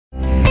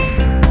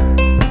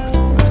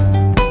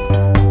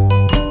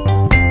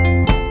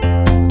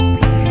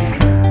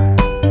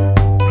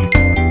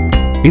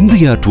In the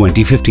year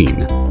 2015,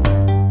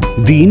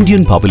 the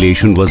Indian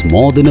population was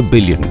more than 1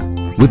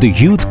 billion, with the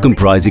youth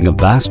comprising a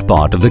vast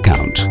part of the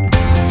count.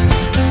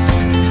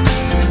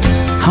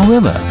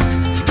 However,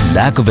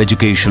 lack of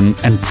education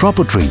and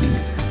proper training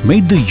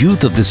made the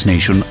youth of this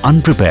nation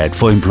unprepared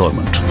for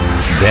employment.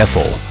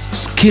 Therefore,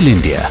 Skill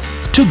India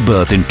took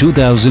birth in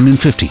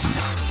 2015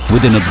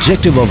 with an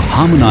objective of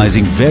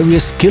harmonizing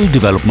various skill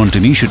development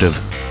initiatives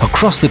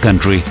across the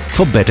country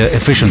for better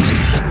efficiency.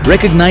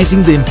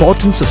 Recognizing the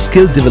importance of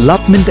skill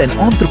development and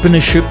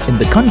entrepreneurship in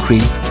the country,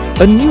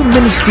 a new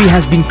ministry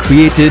has been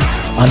created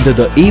under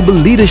the able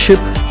leadership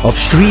of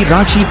Shri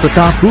Raji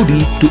Pratap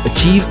Rudy to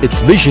achieve its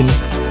vision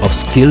of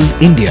Skill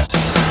India.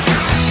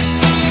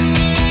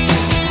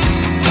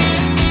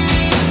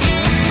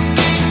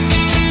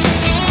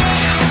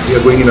 We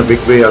are going in a big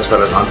way as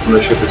far as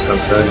entrepreneurship is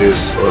concerned.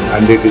 Our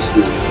mandate is to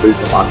build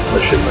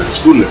entrepreneurship at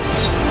school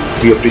levels.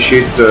 We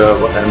appreciate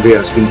what Amway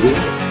has been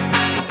doing.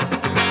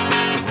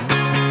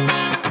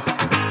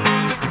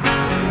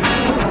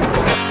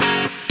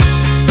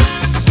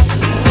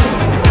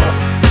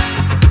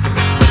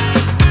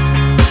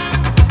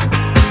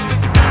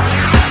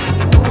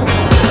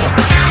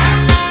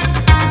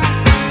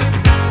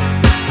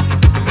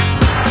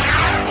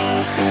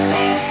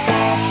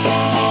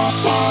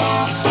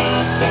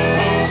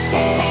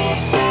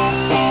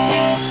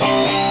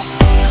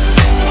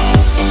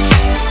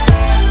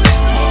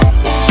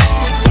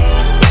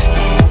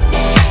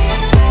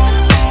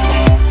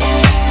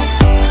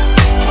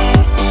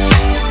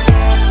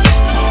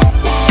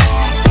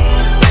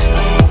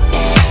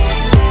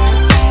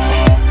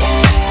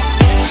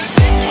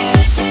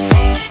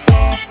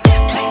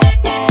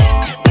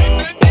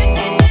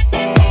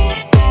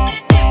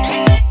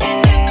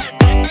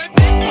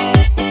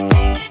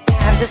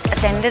 Just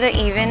attended an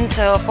event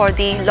for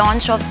the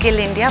launch of Skill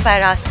India by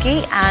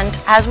RASCI, and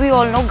as we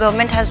all know,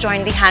 government has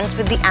joined the hands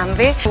with the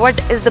Amway. What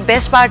is the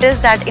best part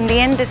is that in the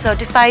end they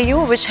certify you,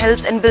 which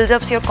helps and builds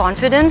up your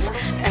confidence.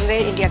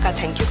 Amway India का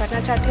thank you करना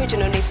चाहती हूँ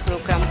जिन्होंने इस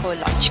programme को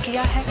launch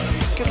किया है,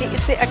 क्योंकि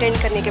इसे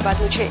अटेंड करने के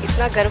बाद मुझे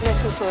इतना गर्व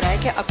महसूस हो रहा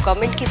है कि अब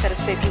गवर्नमेंट की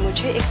तरफ से भी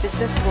मुझे एक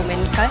बिजनेस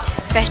वुमेन का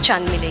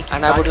पहचान मिलेगी.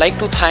 And I would like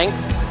to thank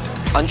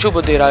Anshu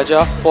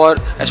Buddhiraja for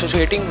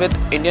associating with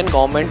Indian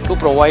government to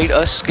provide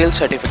us skill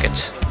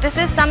certificates. This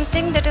is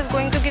something that is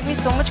going to give me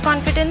so much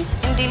confidence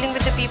in dealing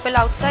with the people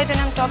outside when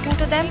I'm talking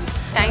to them.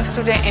 Thanks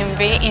to the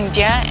Amway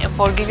India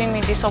for giving me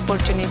this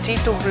opportunity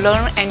to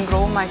learn and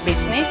grow my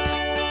business.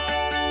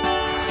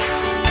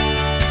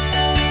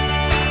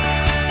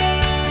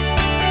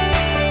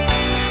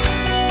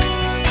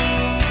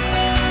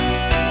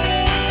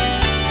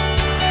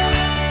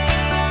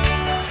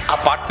 A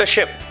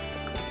partnership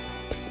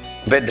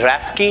with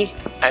RASCI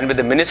and with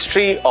the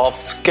Ministry of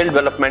Skill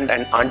Development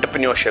and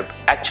Entrepreneurship.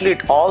 Actually,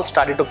 it all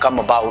started to come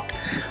about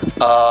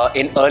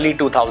in early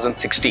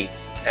 2016.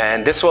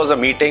 And this was a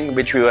meeting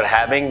which we were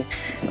having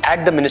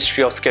at the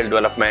Ministry of Skill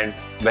Development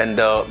when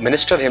the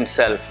minister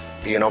himself,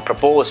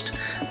 proposed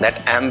that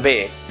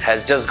Amway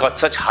has just got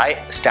such high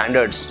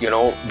standards,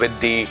 with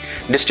the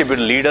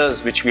distributed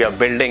leaders which we are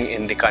building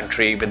in the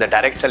country, with the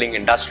direct selling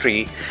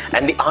industry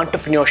and the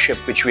entrepreneurship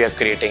which we are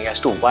creating, as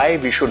to why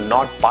we should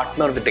not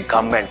partner with the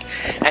government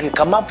and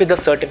come up with a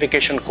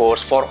certification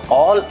course for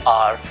all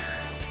our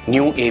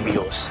new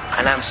ABOs.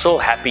 And I'm so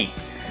happy,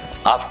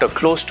 after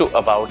close to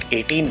about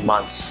 18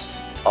 months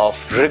of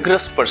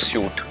rigorous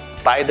pursuit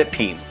by the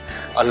team,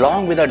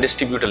 along with our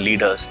distributor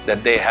leaders,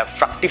 that they have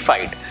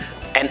fructified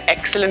an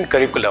excellent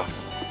curriculum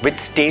which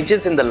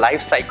stages in the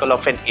life cycle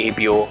of an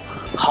ABO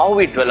how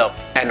we develop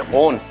and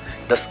hone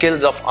the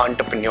skills of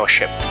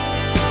entrepreneurship.